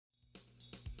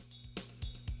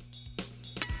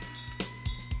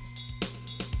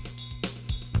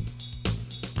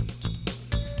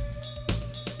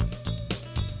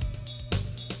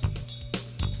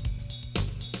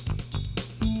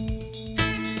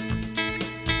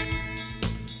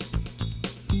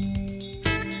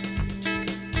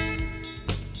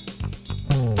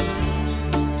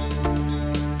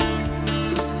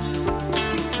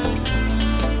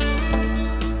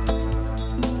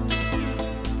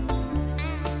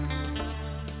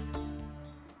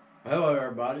Hello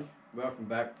everybody, welcome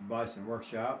back to Bison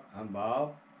Workshop. I'm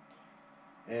Bob,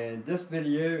 and this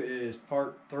video is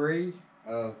part 3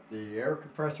 of the air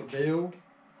compressor build,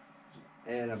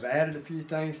 and I've added a few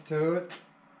things to it.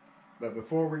 But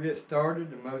before we get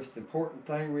started, the most important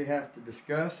thing we have to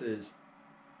discuss is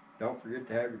don't forget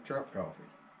to have your trunk coffee.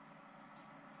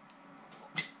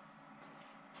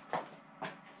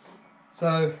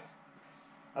 So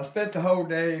I spent the whole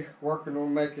day working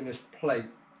on making this plate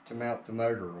to mount the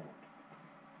motor on.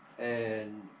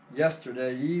 And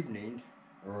yesterday evening,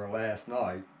 or last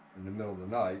night, in the middle of the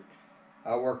night,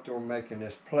 I worked on making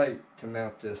this plate to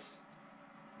mount this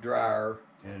dryer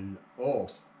and oiler.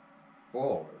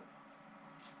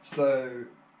 So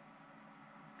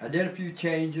I did a few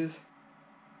changes.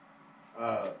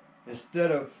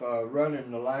 Instead of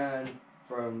running the line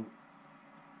from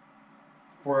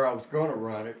where I was going to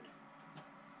run it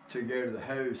to go to the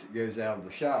hose that goes out of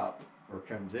the shop or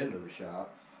comes into the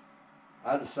shop,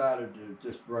 I decided to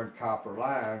just run copper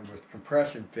line with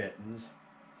compression fittings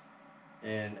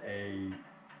and a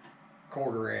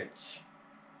 1/4 inch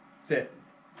fitting,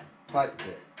 pipe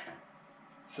fit.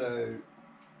 So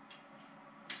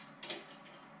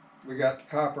we got the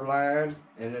copper line,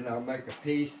 and then I'll make a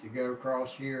piece to go across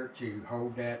here to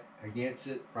hold that against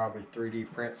it. Probably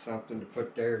 3D print something to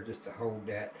put there just to hold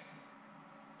that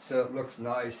so it looks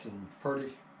nice and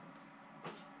pretty.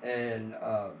 And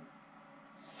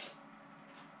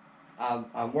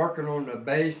I'm working on the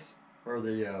base or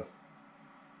the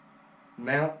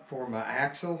mount for my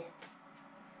axle.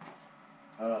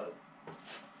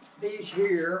 These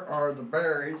here are the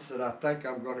bearings that I think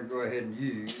I'm going to go ahead and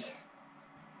use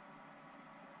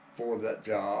for that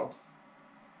job,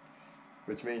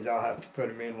 which means I'll have to put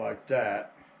them in like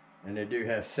that, and they do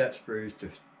have set screws to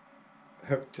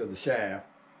hook to the shaft.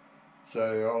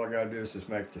 So all I got to do is just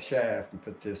make the shaft and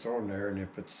put this on there and then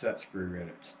put the set screw in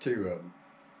it. It's 2 of them.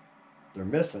 They're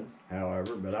missing,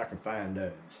 however, but I can find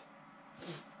those.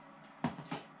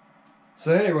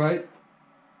 So anyway,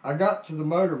 I got to the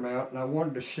motor mount and I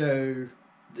wanted to show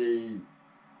the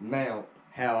mount,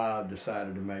 how I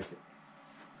decided to make it.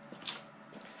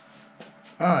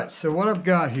 Alright, so what I've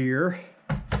got here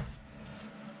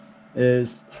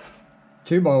is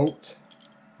 2 bolts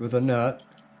with a nut.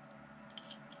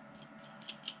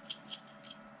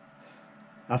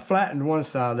 I flattened one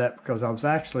side of that because I was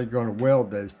actually going to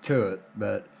weld those to it,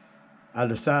 but I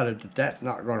decided that that's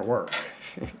not going to work.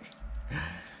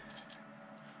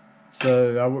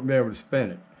 So I wouldn't be able to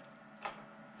spin it.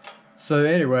 So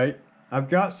anyway, I've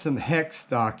got some hex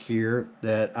stock here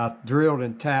that I drilled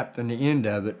and tapped in the end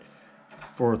of it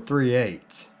for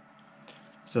 3/8.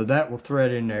 So that will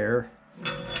thread in there.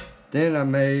 Then I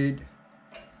made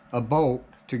a bolt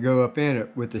to go up in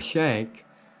it with the shank.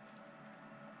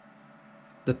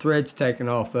 The thread's taken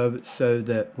off of it so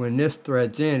that when this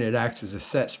threads in, it acts as a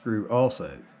set screw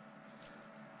also.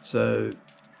 So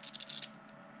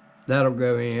that'll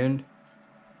go in,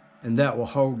 and that will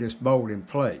hold this bolt in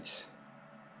place.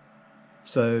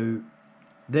 So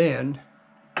then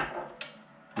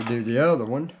we do the other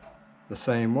one the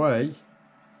same way.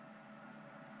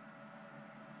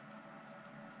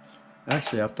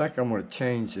 Actually, I think I'm going to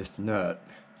change this nut.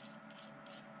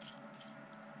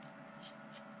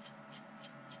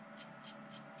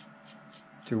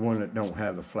 To one that don't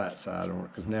have a flat side on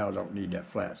it, because now I don't need that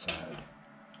flat side.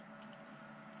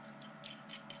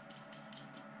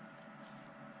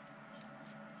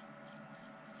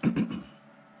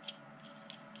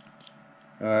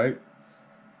 Alright,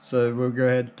 so we'll go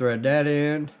ahead and thread that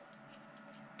in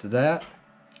to that.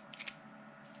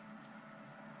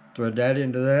 Thread that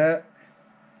into that.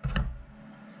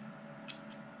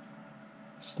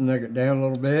 Snug it down a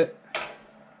little bit.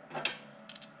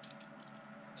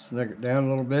 Snug it down a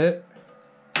little bit.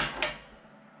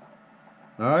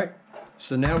 Alright,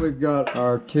 so now we've got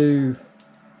our 2,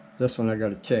 this one I got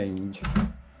to change. I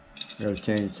got to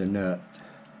change the nut.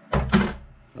 I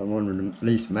want them to at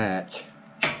least match.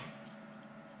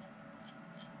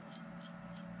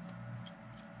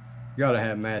 Got to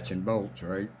have matching bolts,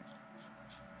 right?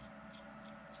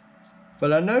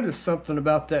 But I noticed something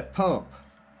about that pump.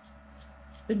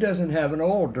 It doesn't have an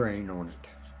oil drain on it.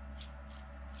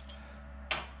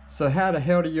 So how the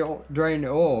hell do you drain the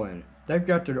oil in it? They've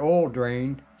got the oil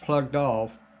drain plugged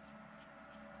off.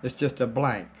 It's just a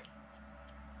blank.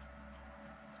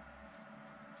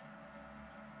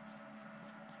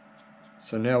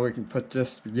 So now we can put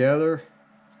this together.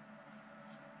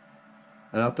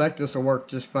 And I think this will work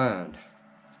just fine.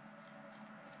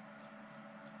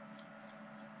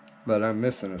 But I'm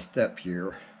missing a step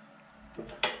here.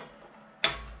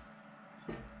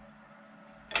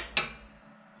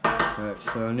 Alright,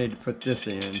 so I need to put this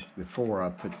in before I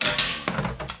put that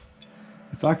in.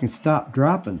 If I can stop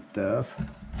dropping stuff.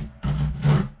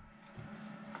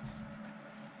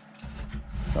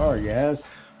 Sorry guys.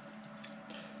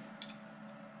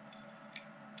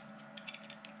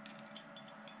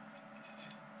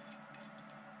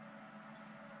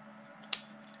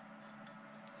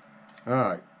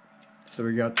 Alright, so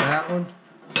we got that one.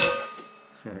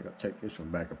 I gotta take this one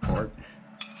back apart.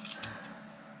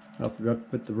 I forgot to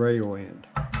put the rail in.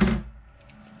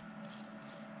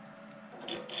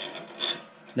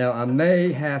 Now I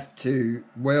may have to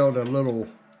weld a little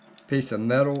piece of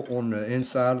metal on the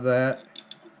inside of that.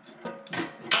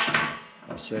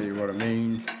 I'll show you what I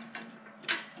mean.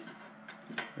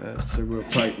 So we'll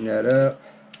tighten that up.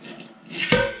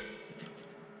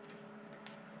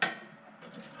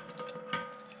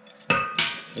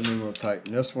 And then we'll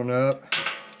tighten this one up.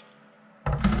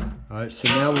 Alright, so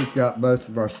now we've got both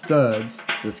of our studs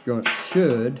that's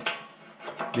should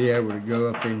be able to go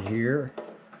up in here.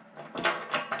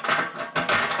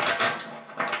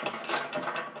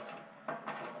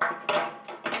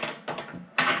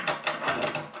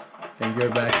 And go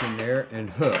back in there and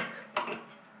hook.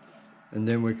 And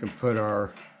then we can put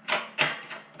our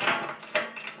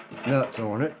nuts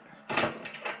on it.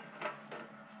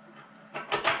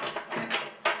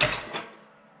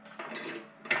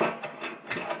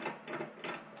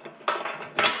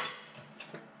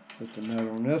 Put the nut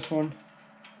on this one.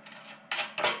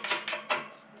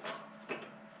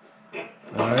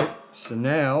 Alright, so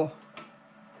now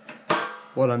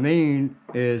what I mean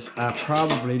is I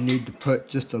probably need to put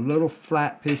just a little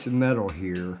flat piece of metal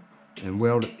here and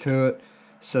weld it to it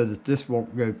so that this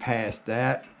won't go past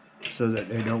that, so that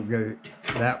they don't go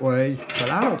that way. But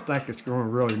I don't think it's going to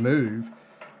really move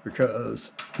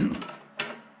because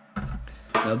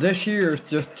now this here is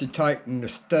just to tighten the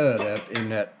stud up in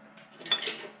that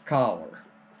collar.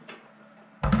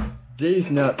 These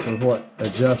nuts are what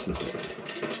adjusts it.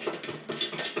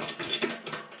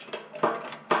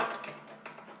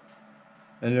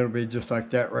 And it'll be just like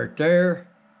that right there.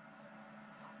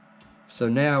 So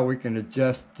now we can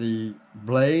adjust the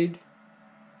blade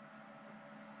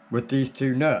with these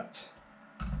two nuts.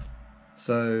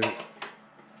 So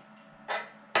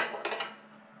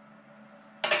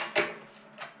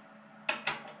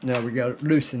now we got to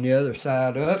loosen the other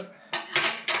side up.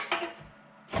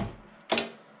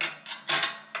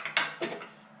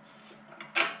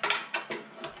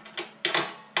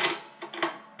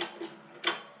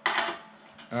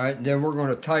 Alright, then we're going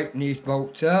to tighten these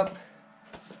bolts up.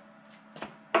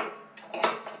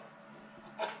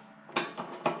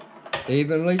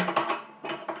 Evenly.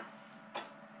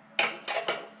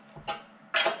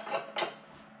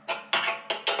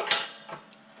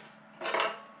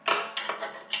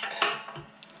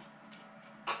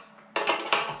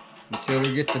 Until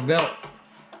we get the belt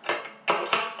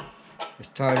as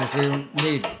tight as we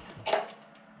need it.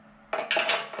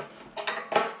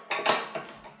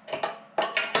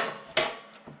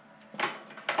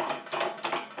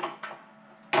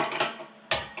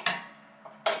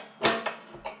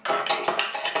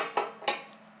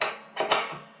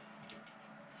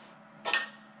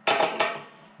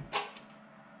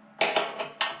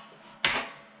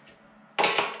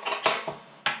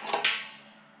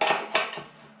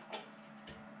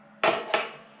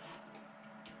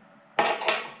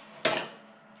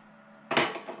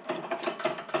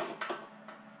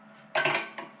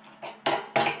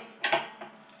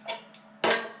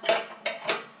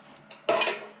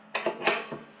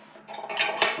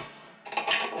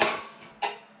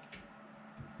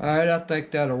 Alright, I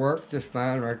think that'll work just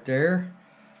fine right there.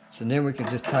 So then we can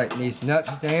just tighten these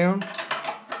nuts down.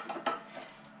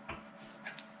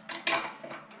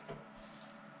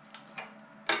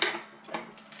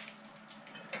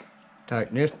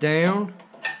 Tighten this down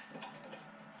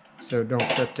so it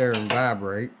don't sit there and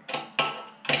vibrate.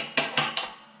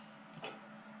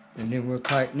 And then we'll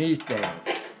tighten these down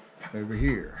over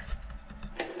here.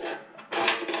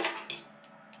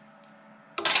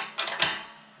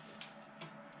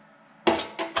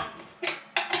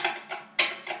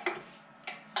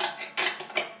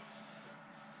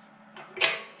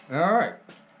 Alright,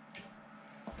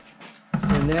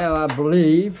 so now I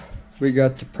believe we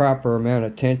got the proper amount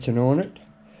of tension on it.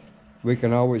 We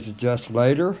can always adjust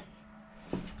later.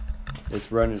 It's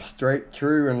running straight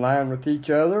true in line with each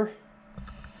other.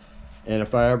 And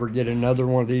if I ever get another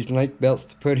one of these link belts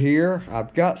to put here,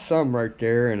 I've got some right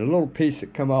there and a little piece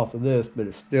that come off of this, but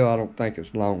it's still, I don't think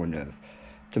it's long enough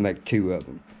to make two of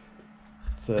them.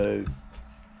 So,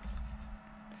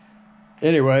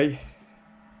 anyway.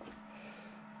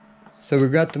 So we've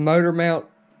got the motor mount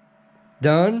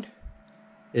done.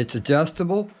 It's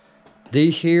adjustable.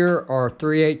 These here are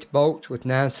 3/8 bolts with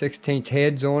 9/16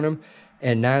 heads on them,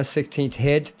 and 9/16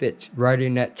 heads fits right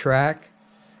in that track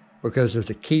because there's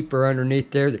a keeper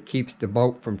underneath there that keeps the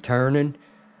bolt from turning.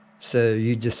 So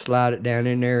you just slide it down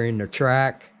in there in the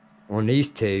track on these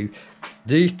two.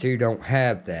 These two don't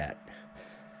have that.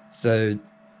 So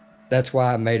that's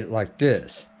why I made it like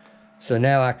this. So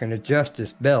now I can adjust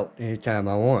this belt anytime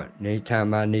I want. And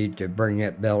anytime I need to bring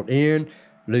that belt in,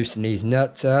 loosen these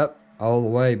nuts up all the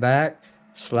way back,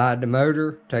 slide the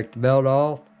motor, take the belt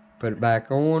off, put it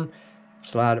back on,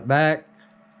 slide it back,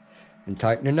 and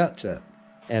tighten the nuts up.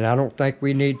 And I don't think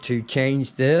we need to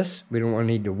change this. We don't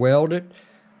need to weld it.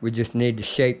 We just need to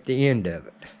shape the end of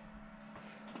it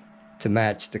to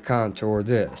match the contour of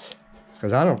this,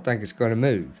 because I don't think it's going to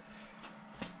move.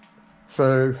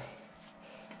 So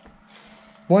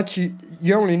once you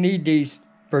only need these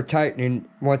for tightening.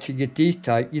 Once you get these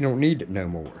tight, you don't need it no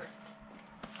more.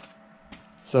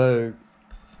 So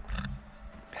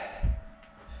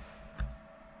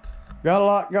got a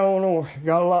lot going on.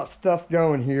 Got a lot of stuff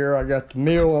going here. I got the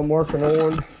mill I'm working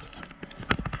on,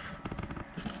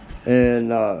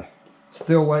 and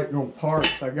still waiting on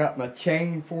parts. I got my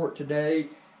chain for it today,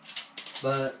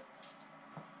 but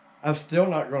I'm still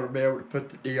not going to be able to put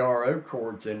the DRO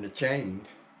cords in the chain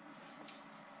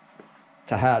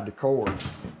to hide the cord,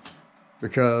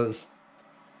 because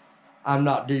I'm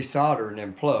not desoldering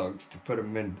them plugs to put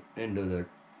them into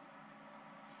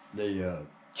the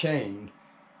chain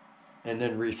and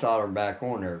then resolder them back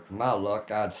on there. For my luck,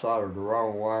 I'd solder the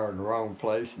wrong wire in the wrong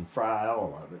place and fry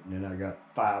all of it, and then I got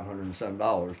 $500 and some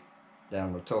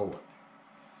down the toilet.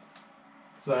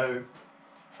 So,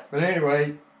 but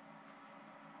anyway,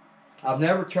 I've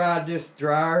never tried this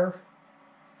dryer.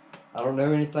 I don't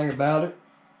know anything about it.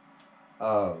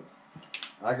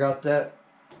 I got that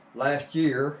last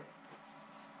year,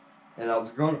 and I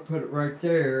was going to put it right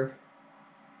there,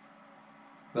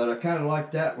 but I kind of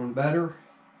like that one better.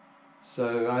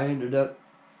 So I ended up,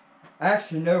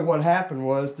 actually know what happened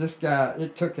was, this guy,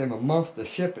 it took him a month to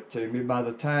ship it to me. By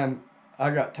the time I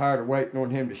got tired of waiting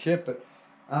on him to ship it,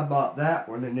 I bought that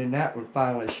one, and then that one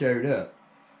finally showed up.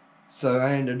 So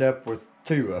I ended up with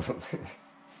two of them.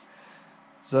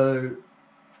 So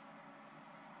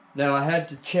now I had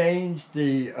to change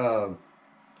the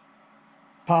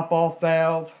pop-off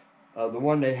valve. The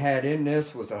one they had in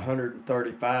this was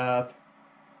 135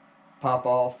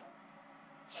 pop-off.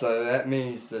 So that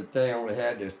means that they only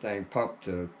had this thing pumped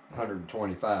to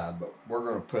 125, but we're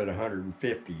going to put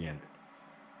 150 in it.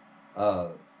 I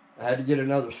had to get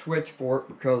another switch for it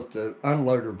because the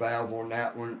unloader valve on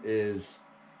that one is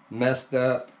messed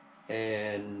up,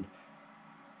 and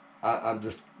I'm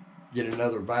just get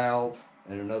another valve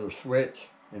and another switch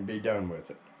and be done with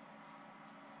it.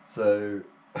 So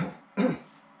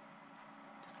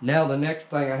now the next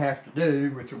thing I have to do,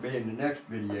 which will be in the next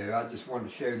video, I just wanted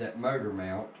to show that motor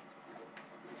mount.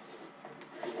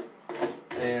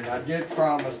 And I did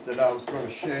promise that I was going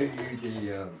to show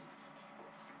you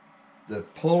the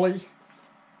pulley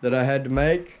that I had to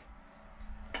make.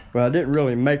 Well, I didn't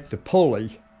really make the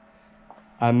pulley.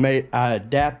 I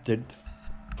adapted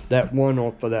that one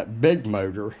on for that big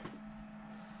motor.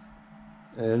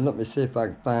 And let me see if I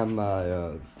can find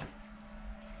my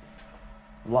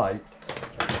light.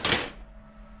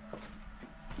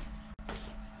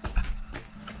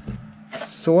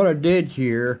 So what I did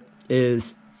here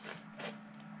is,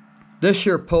 this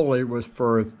here pulley was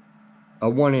for a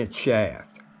 1-inch shaft.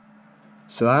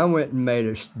 So I went and made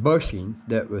a bushing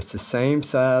that was the same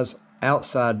size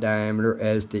outside diameter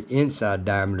as the inside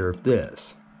diameter of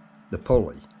this, the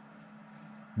pulley.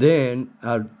 Then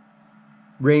I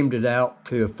reamed it out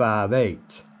to a 5/8.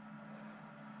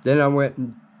 Then I went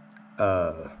and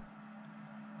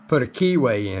put a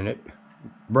keyway in it,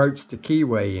 broached the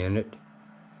keyway in it,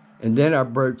 and then I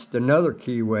broached another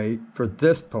keyway for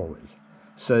this pulley,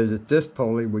 so that this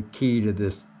pulley would key to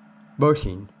this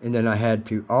bushing, and then I had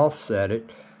to offset it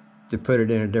to put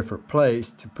it in a different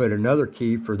place to put another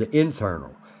key for the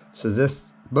internal. So this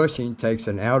bushing takes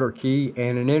an outer key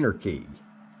and an inner key.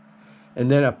 And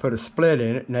then I put a split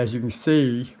in it, and as you can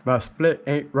see, my split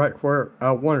ain't right where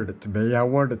I wanted it to be. I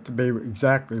wanted it to be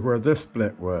exactly where this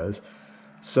split was,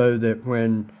 so that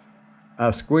when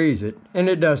I squeeze it, and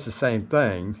it does the same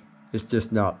thing, it's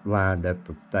just not lined up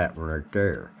with that one right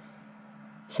there.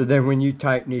 So then when you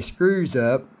tighten these screws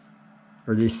up,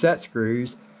 or these set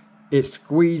screws, it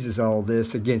squeezes all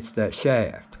this against that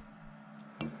shaft.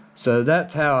 So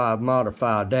that's how I've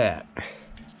modified that.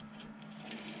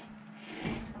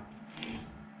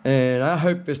 And I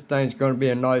hope this thing's going to be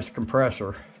a nice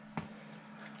compressor.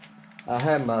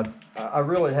 I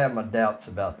really have my doubts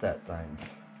about that thing.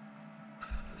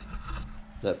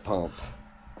 that pump.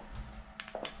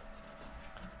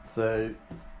 So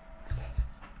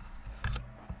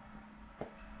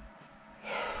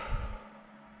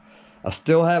I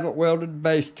still haven't welded the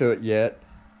base to it yet,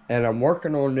 and I'm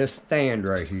working on this stand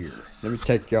right here. Let me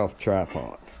take you off the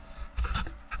tripod.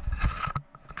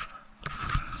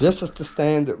 This is the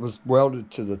stand that was welded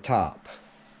to the top.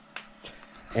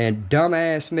 And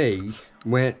dumbass me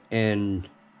went and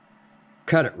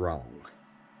cut it wrong.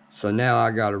 So now I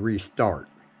gotta restart.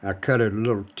 I cut it a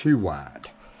little too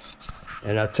wide.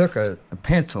 And I took a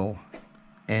pencil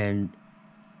and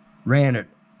ran it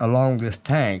along this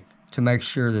tank to make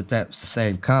sure that that was the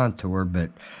same contour, but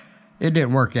it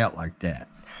didn't work out like that.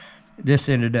 This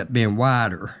ended up being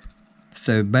wider.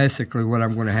 So basically what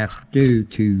I'm gonna have to do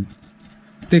to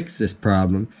fix this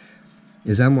problem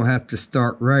is I'm gonna have to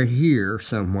start right here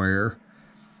somewhere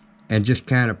and just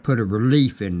kind of put a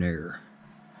relief in there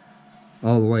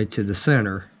all the way to the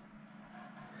center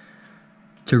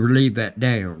to relieve that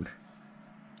down.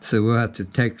 So we'll have to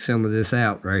take some of this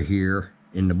out right here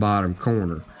in the bottom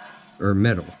corner or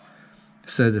middle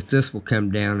so that this will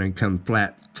come down and come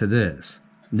flat to this.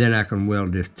 Then I can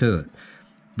weld this to it.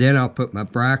 Then I'll put my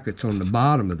brackets on the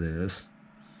bottom of this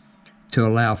to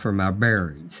allow for my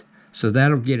bearings. So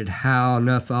that'll get it high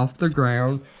enough off the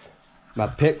ground. My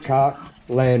pitcock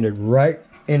landed right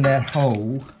in that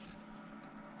hole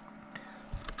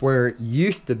where it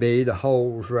used to be the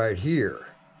holes right here.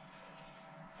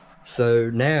 So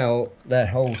now that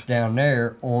hole's down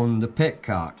there on the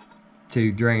pitcock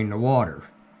to drain the water.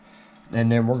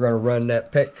 And then we're gonna run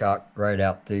that pitcock right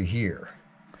out through here.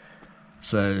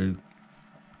 So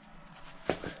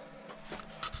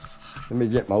let me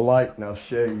get my light and I'll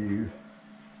show you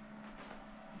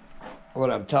what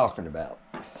I'm talking about.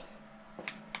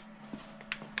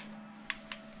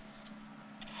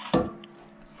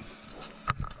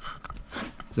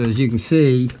 So as you can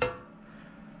see,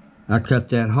 I cut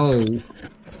that hole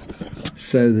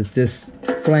so that this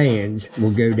flange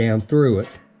will go down through it.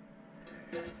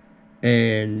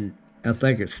 And I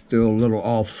think it's still a little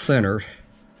off-center,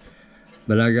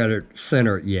 but I gotta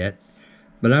center it yet.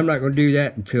 But I'm not gonna do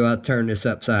that until I turn this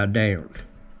upside down.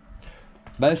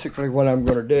 Basically what I'm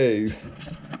gonna do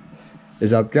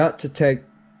is I've got to take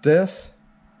this,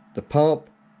 the pump,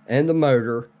 and the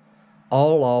motor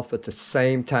all off at the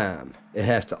same time. It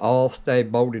has to all stay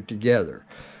bolted together.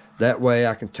 That way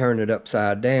I can turn it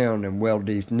upside down and weld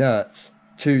these nuts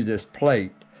to this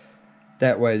plate.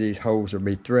 That way these holes will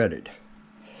be threaded.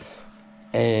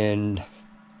 And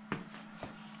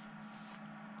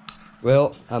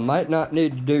well, I might not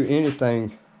need to do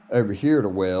anything over here to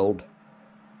weld.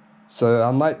 So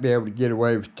I might be able to get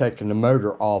away with taking the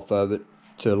motor off of it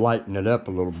to lighten it up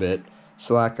a little bit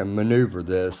so I can maneuver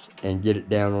this and get it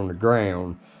down on the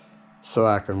ground so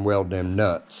I can weld them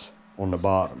nuts on the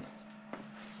bottom.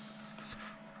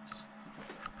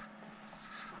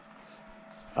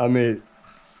 I mean,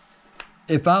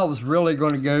 if I was really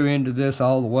going to go into this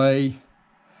all the way,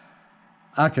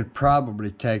 I could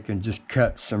probably take and just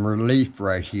cut some relief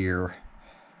right here,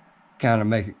 kind of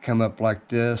make it come up like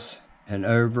this and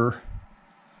over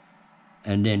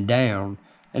and then down,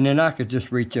 and then I could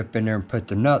just reach up in there and put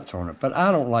the nuts on it. But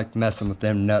I don't like messing with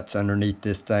them nuts underneath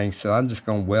this thing, so I'm just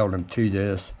going to weld them to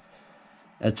this.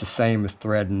 That's the same as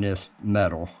threading this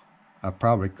metal. I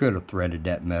probably could have threaded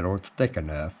that metal, it's thick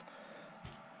enough.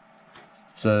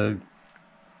 So,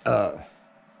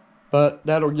 but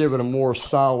that'll give it a more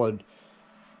solid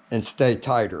and stay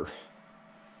tighter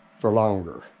for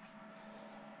longer.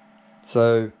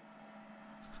 So,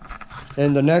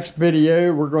 in the next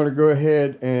video, we're going to go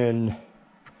ahead and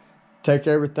take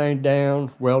everything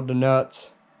down, weld the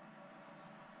nuts,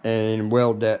 and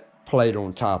weld that plate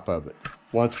on top of it.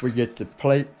 Once we get the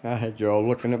plate, I had y'all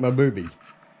looking at my boobie.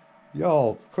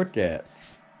 Y'all, quit that.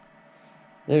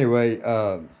 Anyway,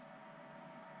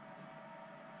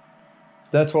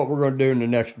 that's what we're going to do in the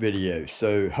next video.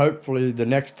 So hopefully the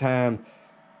next time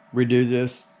we do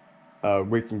this,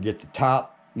 we can get the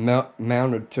top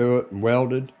mounted to it and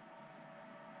welded.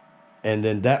 And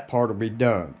then that part will be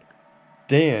done.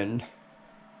 Then,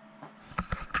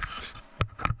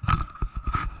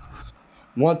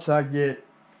 once I get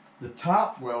the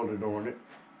top welded on it,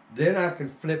 then I can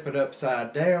flip it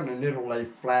upside down and it'll lay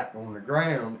flat on the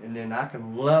ground, and then I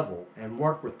can level and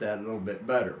work with that a little bit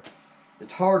better.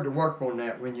 It's hard to work on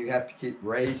that when you have to keep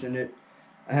raising it.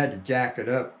 I had to jack it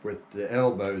up with the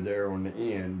elbow there on the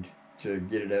end to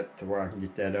get it up to where I can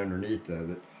get that underneath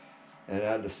of it. And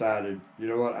I decided, you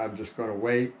know what, I'm just going to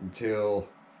wait until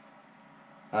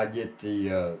I get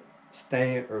the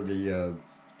stand or the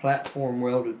platform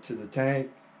welded to the tank,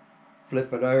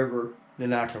 flip it over,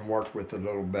 then I can work with it a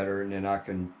little better, and then I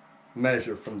can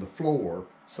measure from the floor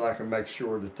so I can make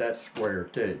sure that that's square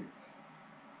too.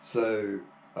 So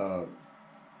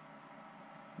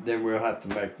then we'll have to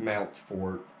make mounts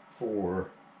for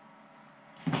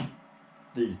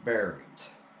these bearings,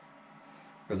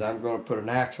 because I'm going to put an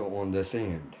axle on this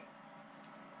end.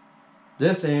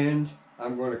 This end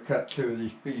I'm going to cut 2 of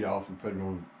these feet off and put it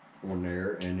on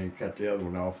there, and then cut the other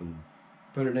one off and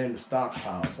put it in the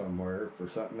stockpile somewhere for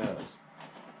something else.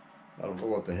 I don't know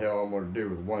what the hell I'm going to do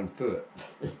with 1 foot.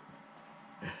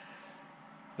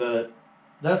 But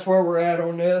that's where we're at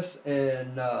on this,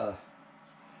 and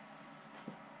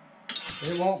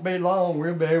it won't be long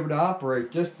we'll be able to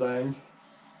operate this thing.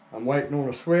 I'm waiting on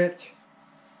a switch,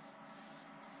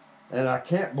 and I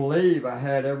can't believe I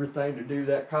had everything to do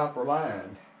that copper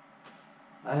line.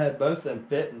 I had both them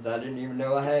fittings I didn't even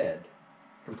know I had.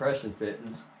 Compression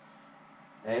fittings,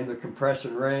 and the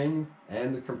compression ring,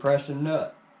 and the compression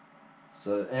nut.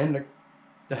 So, and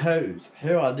the hose.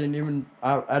 Hell, I didn't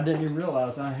even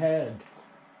realize I had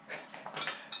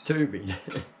tubing.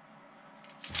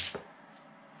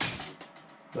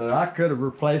 So I could have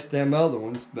replaced them other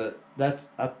ones, but that's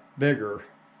bigger.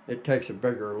 It takes a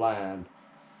bigger line.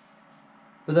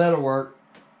 But that'll work.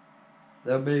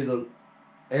 There'll be the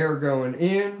air going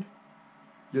in,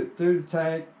 get through the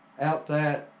tank, out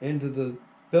that, into the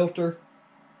filter,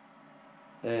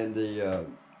 and the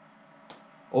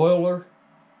oiler.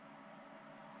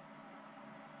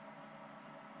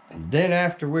 And then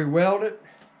after we weld it,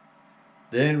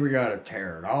 then we gotta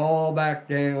tear it all back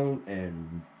down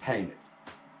and paint it.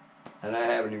 And I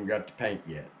haven't even got to paint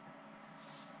yet.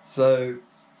 So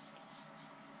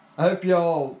I hope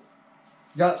y'all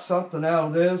got something out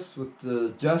of this with the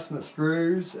adjustment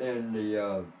screws and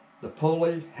the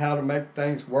pulley, how to make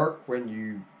things work when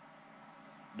you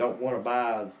don't want to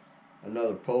buy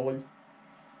another pulley.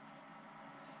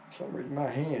 For some reason my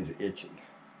hand's itching.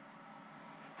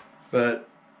 But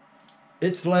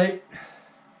it's late.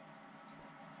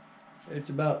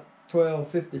 It's about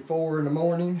 12:54 in the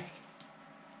morning.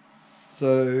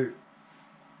 So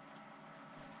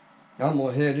I'm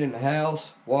gonna head in the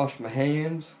house, wash my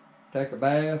hands, take a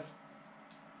bath,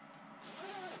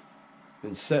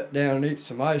 and sit down and eat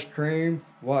some ice cream,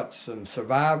 watch some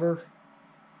Survivor,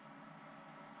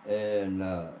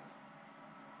 and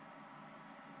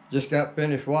just got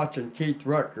finished watching Keith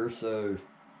Rucker, so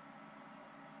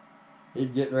he's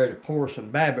getting ready to pour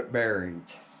some Babbitt bearings.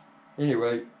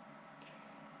 Anyway,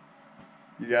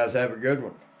 you guys have a good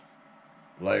one.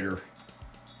 Later.